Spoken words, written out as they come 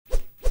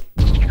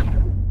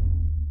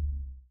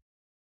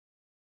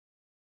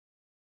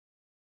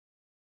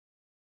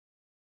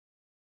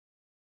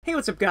Hey,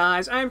 what's up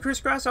guys? I'm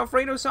Chris Grass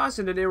Alfredo Sauce,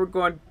 and today we're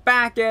going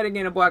back at it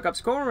again in Black Ops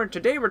Core, and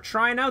today we're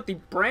trying out the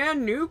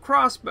brand new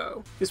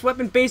Crossbow. This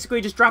weapon basically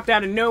just dropped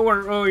out of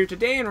nowhere earlier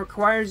today and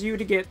requires you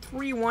to get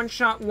 3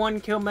 one-shot,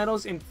 1-kill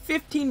medals in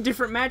 15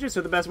 different matches, so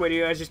the best way to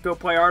do that is just go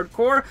play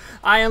hardcore.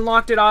 I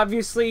unlocked it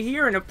obviously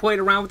here and have played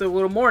around with it a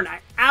little more, and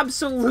I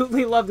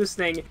absolutely love this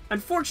thing.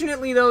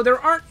 Unfortunately though, there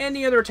aren't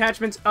any other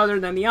attachments other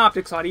than the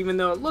optic slot, even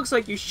though it looks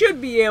like you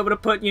should be able to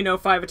put,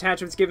 5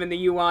 attachments given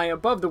the UI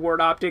above the word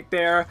optic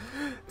there.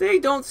 They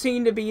don't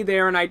seem to be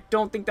there, and I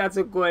don't think that's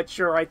a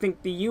glitch, or I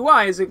think the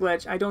UI is a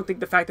glitch. I don't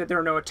think the fact that there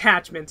are no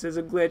attachments is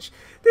a glitch.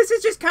 This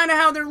is just kind of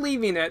how they're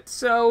leaving it,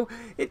 so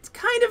it's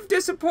kind of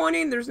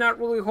disappointing. There's not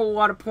really a whole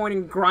lot of point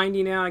in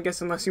grinding out, I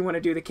guess, unless you want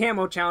to do the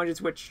camo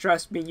challenges, which,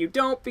 trust me, you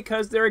don't,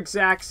 because they're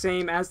exact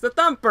same as the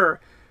Thumper,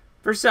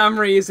 for some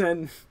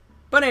reason.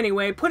 But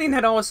anyway, putting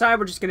that all aside,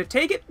 we're just going to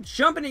take it,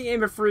 jump into the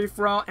game of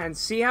free-for-all, and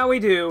see how we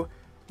do.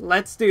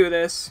 Let's do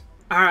this.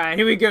 Alright,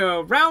 here we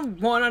go. Round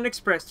 1 on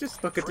Express.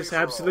 Just look at this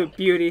absolute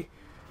beauty.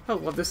 I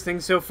love this thing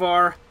so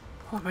far.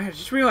 Oh my god, I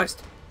just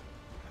realized.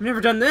 I've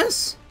never done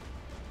this.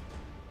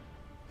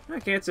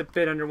 Okay, it's a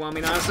bit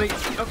underwhelming, honestly.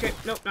 Okay,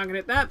 nope, not gonna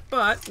hit that,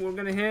 but we're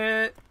gonna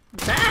hit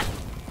that.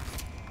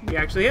 We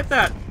actually hit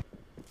that.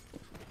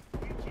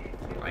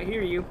 Oh, I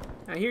hear you.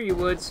 I hear you,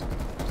 Woods.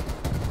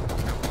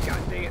 Oh,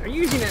 god dang it. Are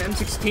you using an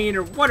M16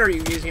 or what are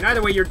you using?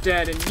 Either way, you're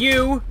dead. And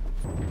you...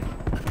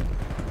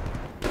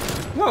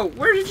 Whoa,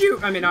 where did you...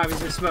 I mean,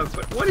 obviously smoke,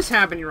 but what is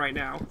happening right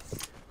now?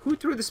 Who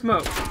threw the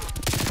smoke?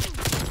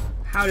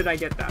 How did I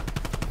get that?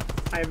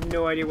 I have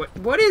no idea what...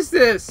 What is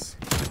this?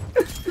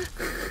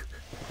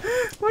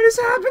 What is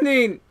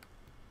happening?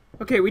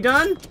 Okay, we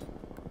done?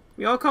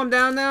 We all calm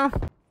down now?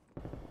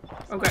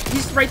 Okay,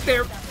 he's right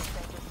there.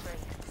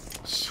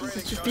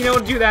 Jesus, just being able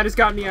to do that has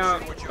got me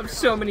out of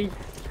so many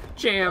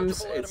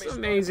jams. It's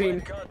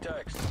amazing.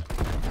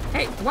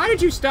 Hey, why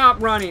did you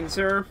stop running,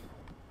 sir?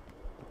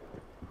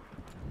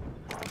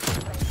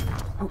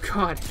 Oh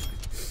god.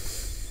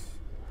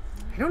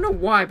 I don't know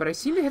why, but I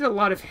seem to hit a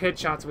lot of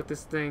headshots with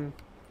this thing.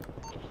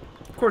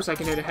 Of course I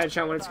can hit a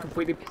headshot when it's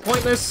completely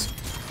pointless.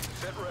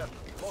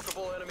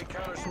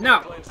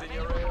 No.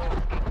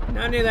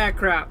 None of that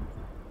crap.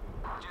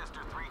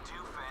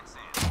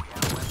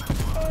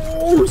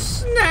 Oh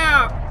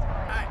snap!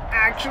 I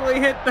actually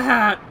hit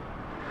that.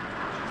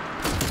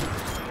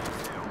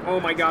 Oh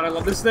my god, I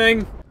love this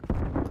thing.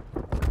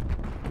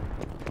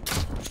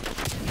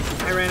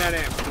 I ran out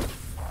of ammo.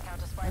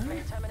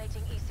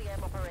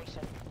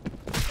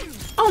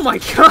 Oh my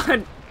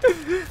god!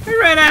 I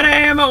ran out of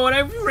ammo and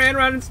I ran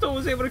around and still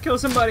was able to kill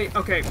somebody.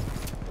 Okay.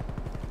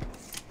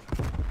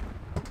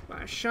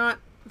 Last shot.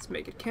 Let's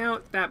make it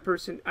count. That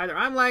person, either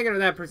I'm lagging or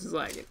that person's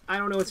lagging. I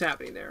don't know what's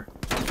happening there.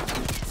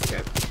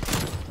 Okay.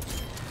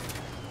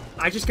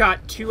 I just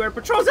got 2 air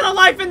patrols and a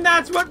life, and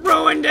that's what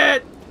ruined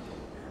it!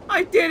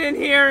 I didn't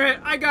hear it!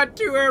 I got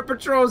 2 air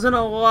patrols and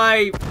a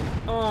life!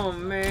 Oh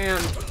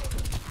man.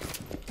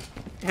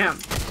 Damn.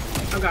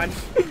 Oh god.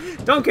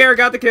 Don't care,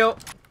 got the kill.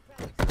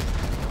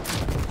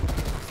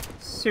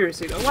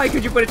 Seriously though, why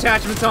could you put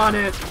attachments on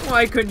it?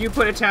 Why couldn't you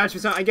put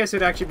attachments on? I guess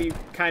it'd actually be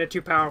kind of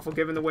too powerful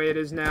given the way it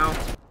is now.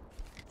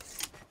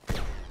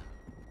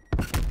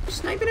 You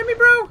sniping at me,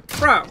 bro?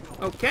 Bro,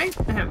 okay.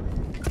 Ahem.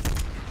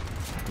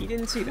 He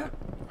didn't see that.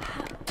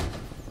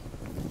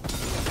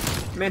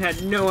 Man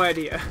had no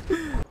idea.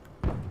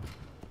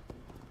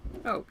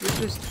 Oh, you're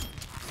just...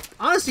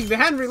 Honestly, if you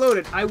hadn't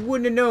reloaded, I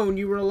wouldn't have known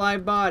you were a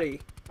live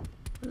body.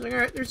 I was like,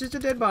 alright, there's just a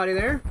dead body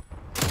there.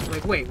 I'm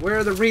like, wait, where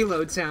are the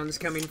reload sounds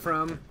coming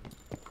from?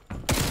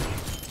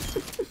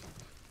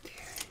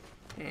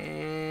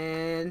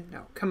 And...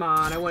 No, come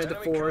on, I wanted the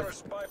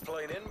 4th.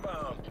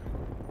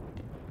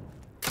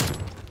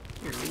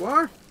 Here you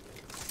are.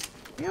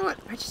 You know what?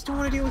 I just don't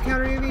want to deal with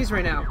counter UAVs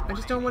right now. I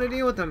just don't want to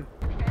deal with them.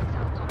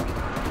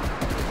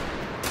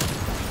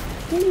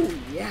 Ooh,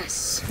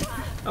 yes.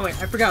 Oh wait,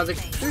 I forgot. I was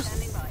like,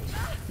 there's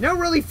no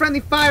really friendly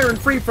fire in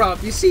free-for-all.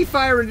 If you see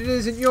fire and it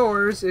isn't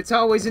yours, it's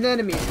always an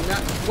enemy. And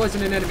that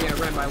wasn't an enemy I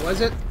ran by,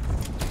 was it?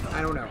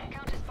 I don't know.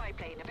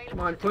 Come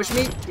on, push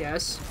me.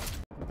 Yes.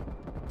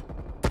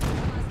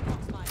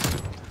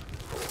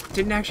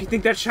 Didn't actually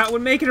think that shot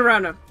would make it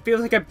around him.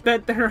 Feels like I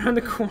bet they're around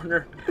the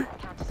corner.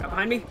 Got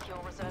behind me.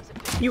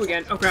 You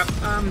again. Oh crap.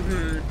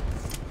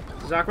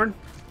 This is awkward.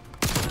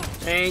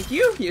 Thank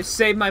you. You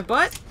saved my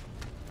butt.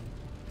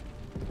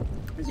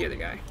 Where's the other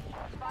guy?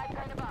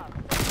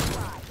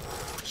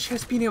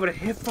 Just being able to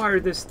hip fire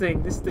this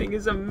thing. This thing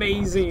is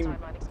amazing.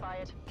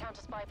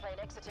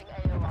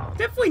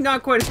 Definitely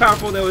not quite as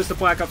powerful though as the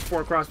Black Ops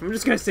 4 crossbow. I'm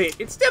just gonna say it.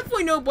 It's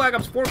definitely no Black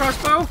Ops 4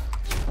 crossbow.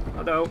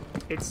 Although,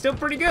 it's still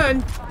pretty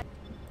good.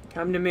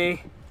 Come to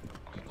me.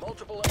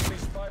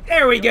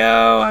 There we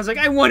go! I was like,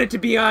 I want it to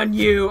be on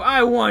you.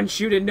 I want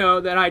you to know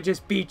that I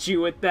just beat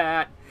you with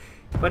that.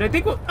 But I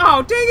think we'll...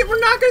 Oh, dang it! We're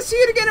not gonna see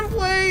it again in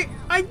play!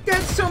 I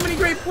had so many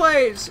great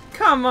plays!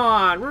 Come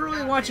on! We're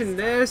really watching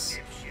this.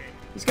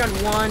 He's got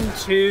 1,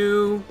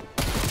 2...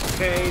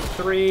 Okay,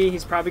 3.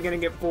 He's probably gonna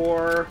get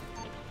 4.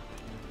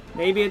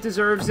 Maybe it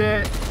deserves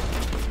it.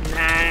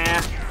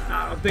 Nah.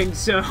 don't think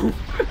so.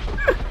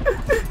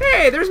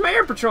 Hey, there's my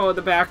air patrol in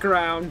the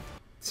background.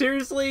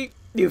 Seriously?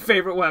 New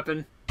favorite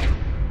weapon.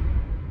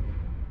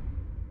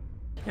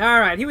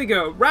 Alright, here we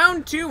go.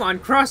 Round 2 on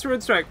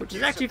Crossroad Strike, which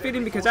is actually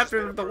fitting because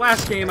after the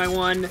last game I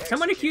won,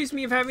 someone accused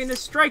me of having a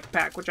strike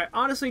pack, which I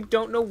honestly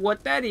don't know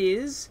what that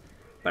is,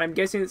 but I'm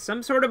guessing it's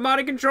some sort of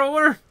modded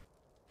controller.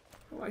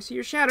 Oh, I see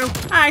your shadow.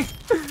 Hi!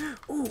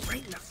 Ooh,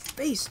 right in the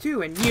face,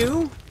 too. And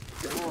you?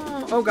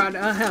 Oh god,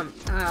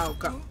 oh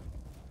god.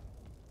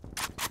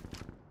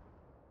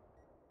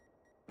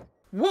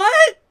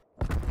 What?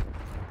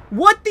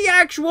 What the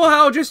actual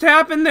hell just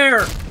happened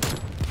there?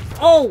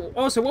 Oh,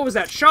 also, what was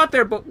that shot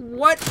there? But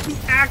what the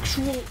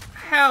actual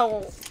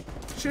hell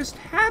just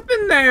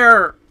happened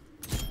there?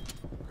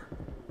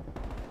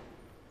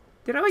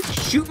 Did I, like,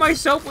 shoot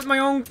myself with my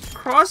own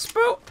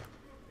crossbow?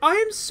 I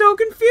am so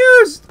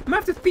confused. I'm gonna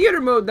have to theater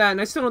mode that,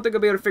 and I still don't think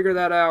I'll be able to figure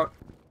that out.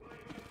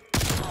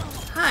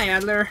 Hi,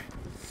 Adler.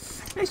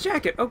 Nice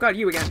jacket. Oh god,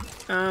 you again.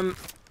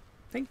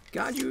 Thank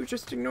god you were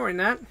just ignoring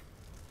that.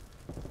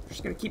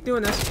 Just gonna keep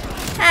doing this.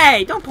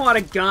 Hey, don't pull out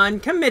a gun.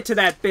 Commit to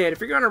that bit. If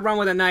you're gonna run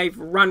with a knife,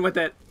 run with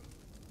it.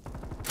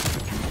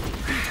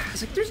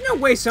 It's like, there's no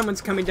way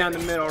someone's coming down the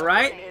middle,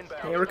 right?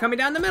 They were coming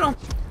down the middle.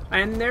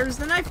 And there's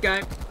the knife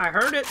guy. I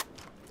heard it.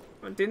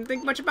 I didn't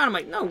think much about him.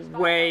 Like, no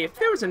way. If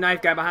there was a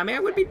knife guy behind me, I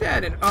would be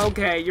dead. And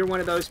okay, you're one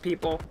of those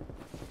people.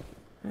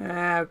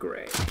 Ah,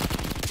 great.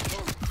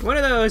 One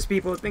of those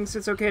people who thinks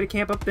it's okay to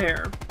camp up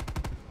there.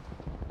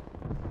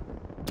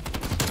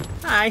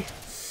 Hi.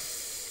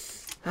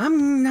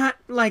 I'm not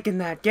liking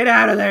that. Get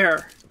out of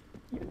there.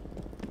 You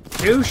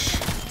douche.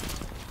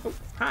 Oh,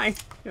 hi.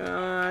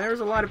 There's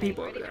a lot of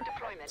people over there.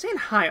 I'm saying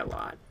hi a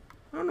lot.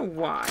 I don't know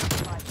why.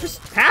 Just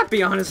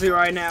happy, honestly,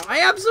 right now.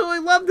 I absolutely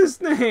love this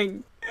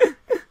thing.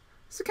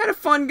 It's the kind of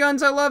fun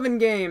guns I love in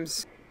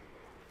games.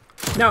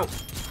 No.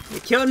 You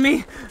killed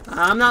me?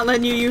 I'm not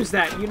letting you use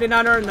that. You did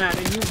not earn that,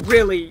 and you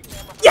really...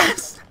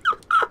 Yes!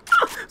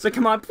 So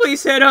come on,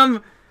 please hit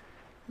him!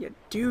 You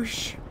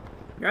douche.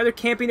 You're either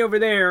camping over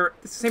there.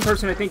 It's the same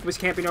person I think was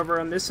camping over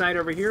on this side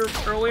over here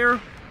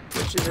earlier,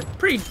 which is a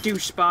pretty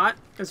douche spot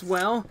as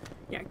well.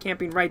 Yeah,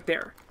 camping right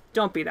there.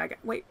 Don't be that guy.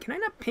 Wait, can I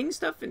not ping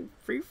stuff in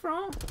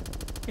free-for-all?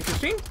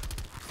 Interesting.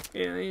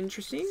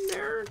 Interesting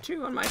there,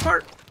 too, on my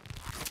part.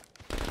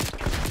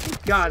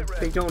 Thank God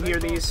they don't hear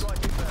these.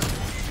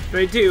 But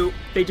they do.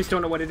 They just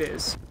don't know what it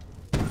is.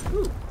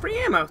 Ooh, free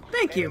ammo.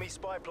 Thank you.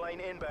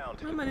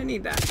 I'm gonna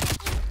need that.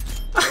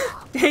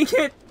 Dang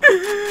it!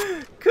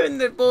 Couldn't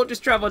the bullet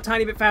just travel a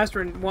tiny bit faster?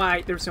 And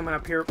why? There's someone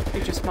up here.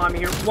 It just spawned me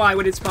here. Why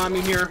would it spawn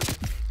me here?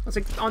 I was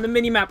like, on the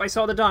mini-map, I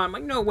saw the dawn. I'm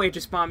like, no way,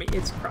 just spawn me.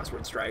 It's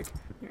Crossroad Strike.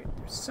 Right,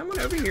 there's someone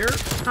over here.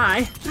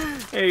 Hi.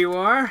 There you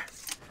are.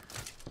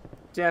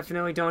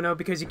 Definitely don't know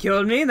because you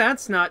killed me.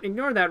 That's not...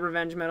 Ignore that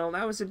revenge medal.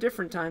 That was a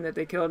different time that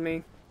they killed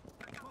me.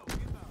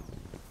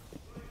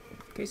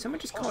 Okay, someone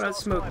just called out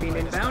smoke being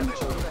inbound.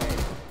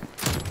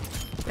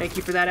 Thank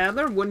you for that,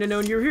 Adler. Wouldn't have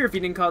known you were here if you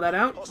didn't call that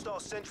out.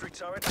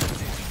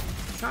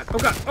 God, oh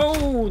god.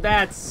 Oh,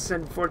 that's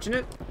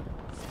unfortunate.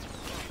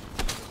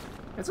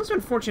 It's also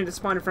unfortunate to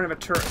spawn in front of a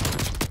turret.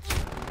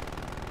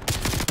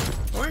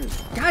 Or,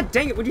 god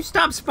dang it, would you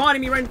stop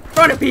spawning me right in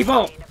front of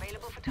people?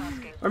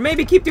 Or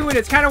maybe keep doing it.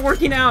 It's kind of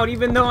working out,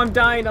 even though I'm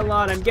dying a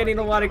lot. I'm getting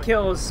a lot of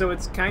kills, so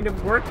it's kind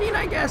of working,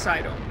 I guess.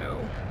 I don't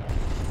know.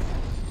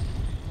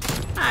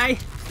 Hi.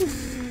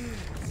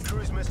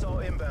 Cruise missile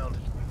inbound.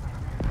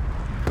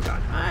 Oh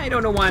god, I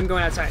don't know why I'm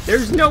going outside.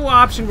 There's no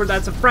option where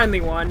that's a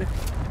friendly one.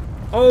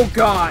 Oh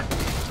god.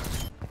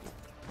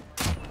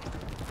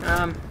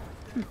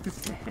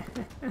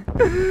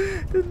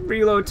 The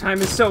reload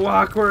time is so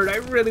awkward. I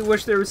really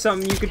wish there was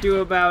something you could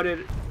do about it.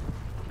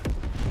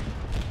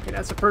 Okay,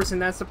 that's the person.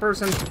 That's the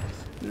person.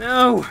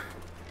 No.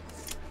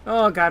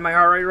 Oh god, my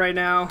heart rate right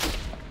now.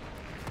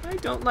 I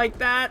don't like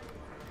that.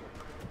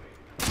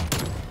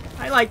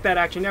 I like that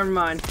actually. Never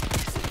mind.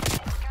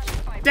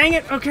 Dang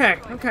it. Okay.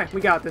 Okay, we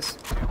got this.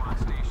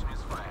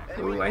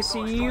 Ooh, I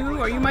see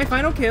you. Are you my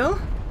final kill?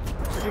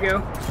 Where'd you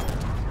go?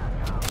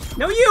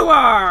 No, you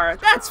are!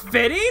 That's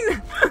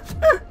fitting!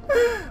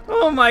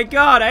 Oh my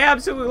god, I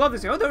absolutely love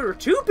this thing. Oh, there were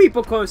two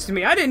people close to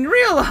me. I didn't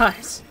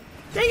realize.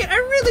 Dang it, I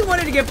really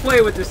wanted to get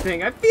play with this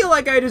thing. I feel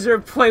like I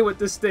deserve play with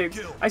this thing.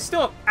 I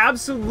still have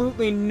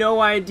absolutely no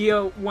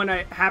idea when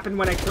it happened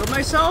when I killed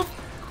myself.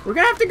 We're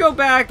gonna have to go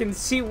back and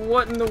see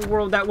what in the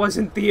world that was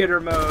in theater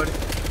mode.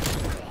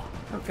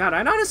 Oh god,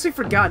 I'd honestly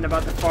forgotten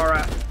about the far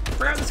out. I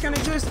forgot this kind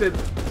of existed.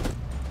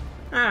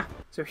 Ah,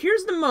 so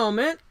here's the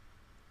moment.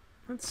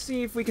 Let's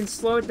see if we can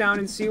slow it down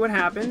and see what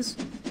happens.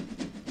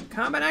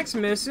 Combat axe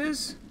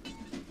misses.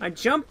 I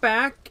jump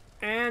back,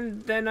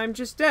 and then I'm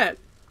just dead.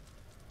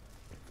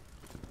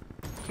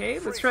 Okay,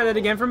 let's try that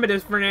again from a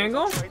different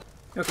angle.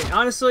 Okay,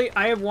 honestly,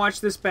 I have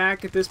watched this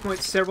back at this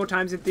point several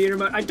times in theater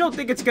mode. I don't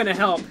think it's gonna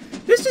help.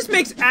 This just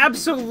makes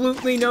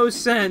absolutely no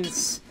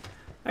sense.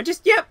 I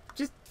just, yep,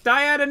 just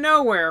die out of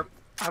nowhere.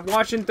 I'm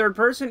watching third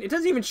person. It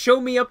doesn't even show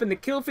me up in the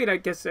kill feed. I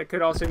guess that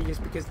could also be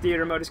just because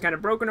theater mode is kind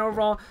of broken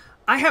overall.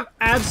 I have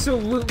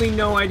absolutely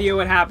no idea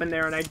what happened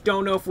there, and I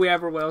don't know if we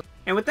ever will.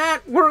 And with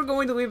that, we're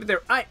going to leave it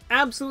there. I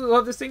absolutely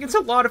love this thing. It's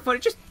a lot of fun.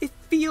 It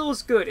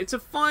feels good. It's a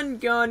fun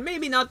gun.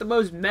 Maybe not the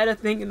most meta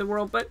thing in the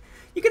world, but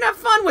you can have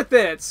fun with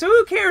it. So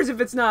who cares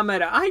if it's not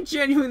meta? I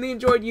genuinely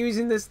enjoyed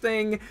using this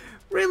thing.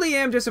 Really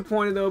am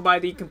disappointed, though, by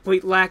the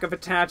complete lack of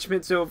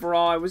attachments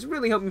overall. I was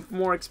really hoping for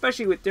more,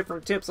 especially with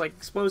different tips like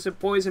explosive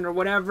poison or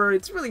whatever.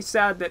 It's really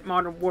sad that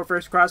Modern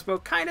Warfare's crossbow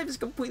kind of has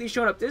completely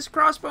shown up this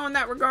crossbow in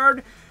that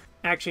regard.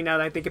 Actually, now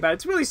that I think about it,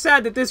 it's really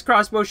sad that this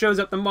crossbow shows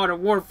up the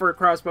Modern Warfare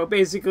crossbow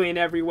basically in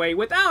every way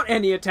without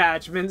any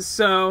attachments,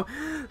 so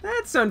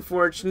that's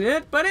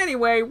unfortunate. But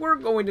anyway, we're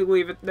going to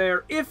leave it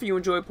there. If you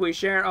enjoy, please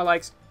share. Our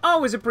likes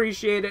always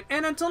appreciate it.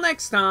 And until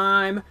next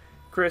time,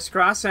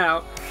 Crisscross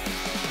out.